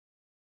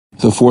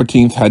The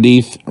 14th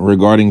Hadith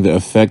regarding the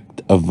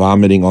effect of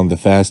vomiting on the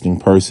fasting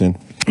person.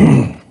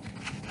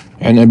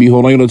 عن أبي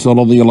هريرة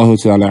رضي الله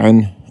تعالى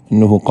عنه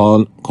أنه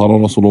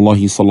قال رسول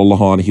الله صلى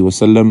الله عليه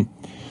وسلم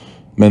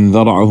من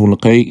ذرعه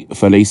القيء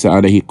فليس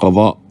عليه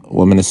قضاء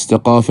ومن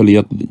استقى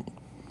فليقضي.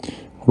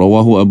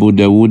 رواه أبو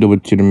داود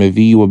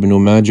والترمذي وابن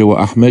ماجه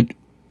وأحمد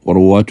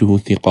ورواته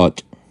ثقات.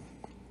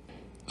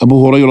 Abu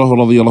Hurairah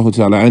radiyallahu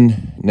ta'ala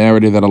anh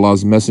narrated that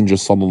Allah's Messenger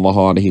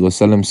sallallahu alaihi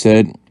wasallam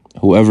said,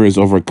 whoever is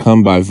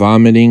overcome by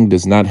vomiting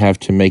does not have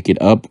to make it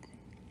up,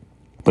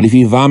 but if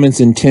he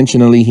vomits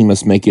intentionally, he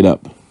must make it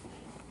up.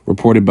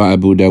 Reported by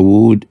Abu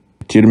Dawood,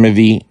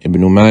 Tirmidhi,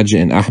 Ibn Majah,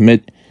 and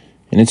Ahmed,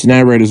 and its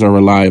narrators are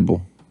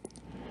reliable.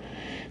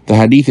 The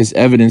hadith is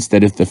evidence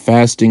that if the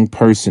fasting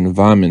person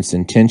vomits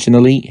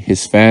intentionally,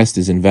 his fast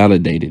is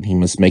invalidated. He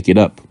must make it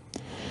up.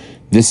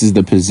 This is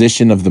the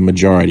position of the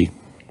majority.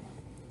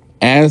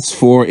 As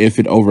for if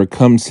it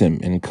overcomes him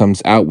and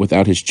comes out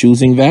without his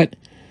choosing that,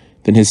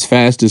 then his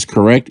fast is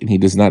correct and he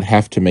does not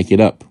have to make it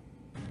up.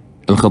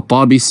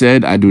 Al-Khattabi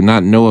said, I do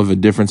not know of a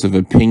difference of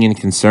opinion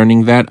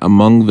concerning that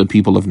among the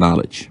people of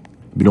knowledge.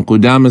 Ibn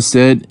Qudama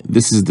said,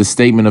 this is the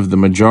statement of the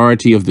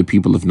majority of the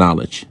people of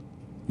knowledge.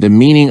 The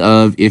meaning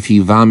of if he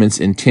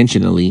vomits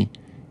intentionally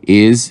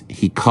is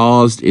he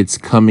caused its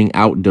coming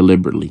out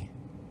deliberately.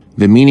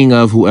 The meaning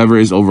of whoever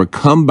is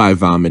overcome by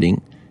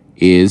vomiting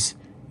is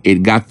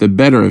it got the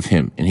better of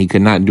him and he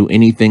could not do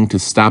anything to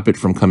stop it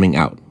from coming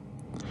out.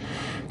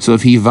 So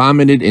if he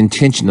vomited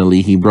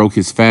intentionally, he broke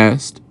his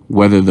fast,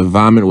 whether the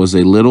vomit was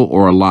a little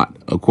or a lot,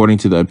 according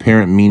to the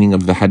apparent meaning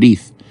of the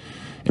hadith.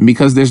 And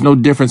because there's no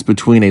difference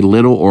between a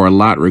little or a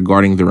lot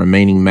regarding the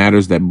remaining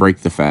matters that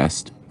break the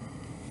fast.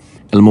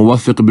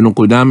 Al-Muwaffiq ibn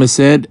Qudama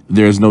said,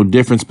 there is no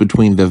difference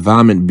between the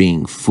vomit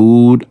being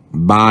food,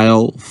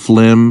 bile,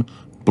 phlegm,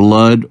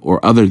 blood,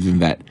 or other than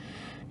that,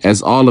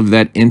 as all of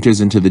that enters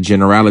into the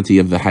generality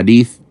of the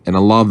hadith, and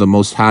Allah the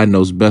Most High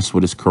knows best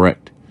what is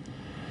correct.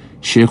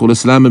 Shaykh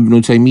al-Islam ibn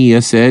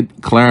Taymiyyah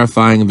said,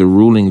 clarifying the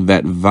ruling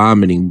that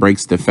vomiting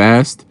breaks the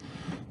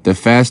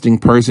fasting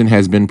person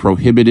has been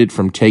prohibited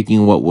from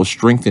taking what will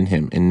strengthen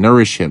him and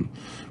nourish him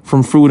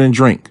from food and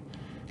drink.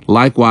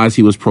 Likewise,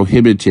 he was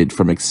prohibited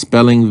from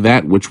expelling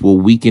that which will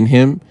weaken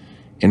him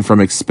and from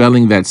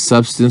expelling that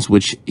substance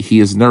which he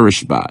is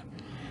nourished by.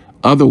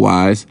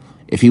 Otherwise,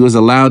 if he was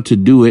allowed to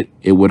do it,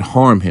 it would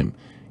harm him,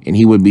 and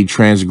he would be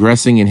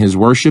transgressing in his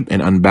worship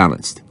and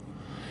unbalanced.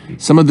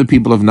 Some of the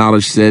people of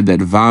knowledge said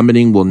that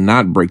vomiting will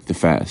not break the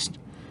fast.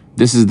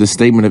 This is the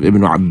statement of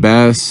Ibn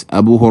Abbas,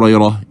 Abu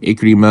Hurairah,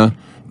 Ikrimah,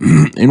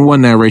 in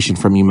one narration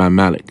from Imam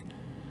Malik.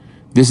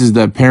 This is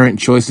the apparent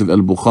choice of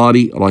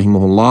Al-Bukhari,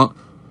 rahimahullah,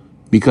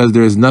 because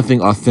there is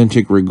nothing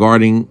authentic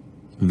regarding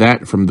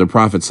that from the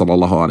Prophet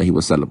sallallahu alaihi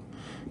wasallam,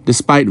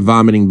 despite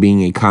vomiting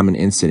being a common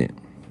incident.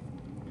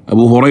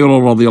 Abu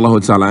Hurairah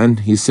radiyallahu ta'ala anh,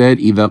 he said,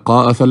 إِذَا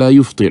قَاءَ فَلَا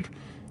يُفْطِرْ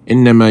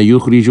إِنَّمَا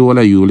يُخْرِجُ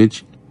وَلَا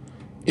يُولِجْ.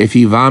 If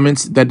he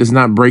vomits, that does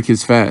not break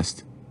his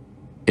fast.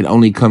 It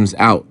only comes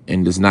out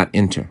and does not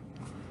enter.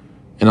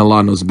 And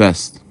Allah knows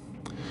best.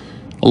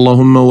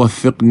 اللهم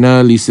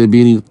وفقنا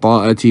لسبيل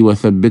الطاعة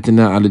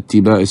وثبتنا على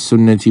اتباع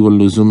السنة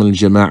واللزوم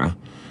الجماعة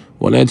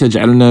ولا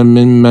تجعلنا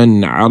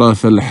ممن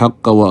عرف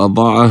الحق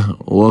وأضاعه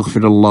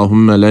واغفر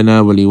اللهم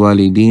لنا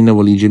ولوالدينا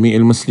ولجميع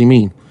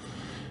المسلمين.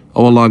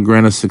 O Allah,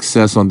 grant us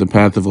success on the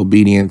path of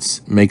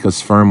obedience, make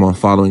us firm on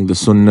following the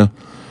sunnah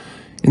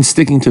and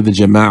sticking to the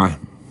jama'ah.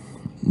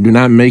 Do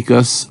not make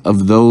us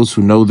of those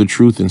who know the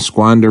truth and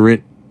squander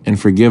it, and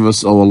forgive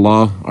us, O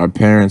Allah, our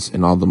parents,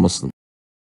 and all the Muslims.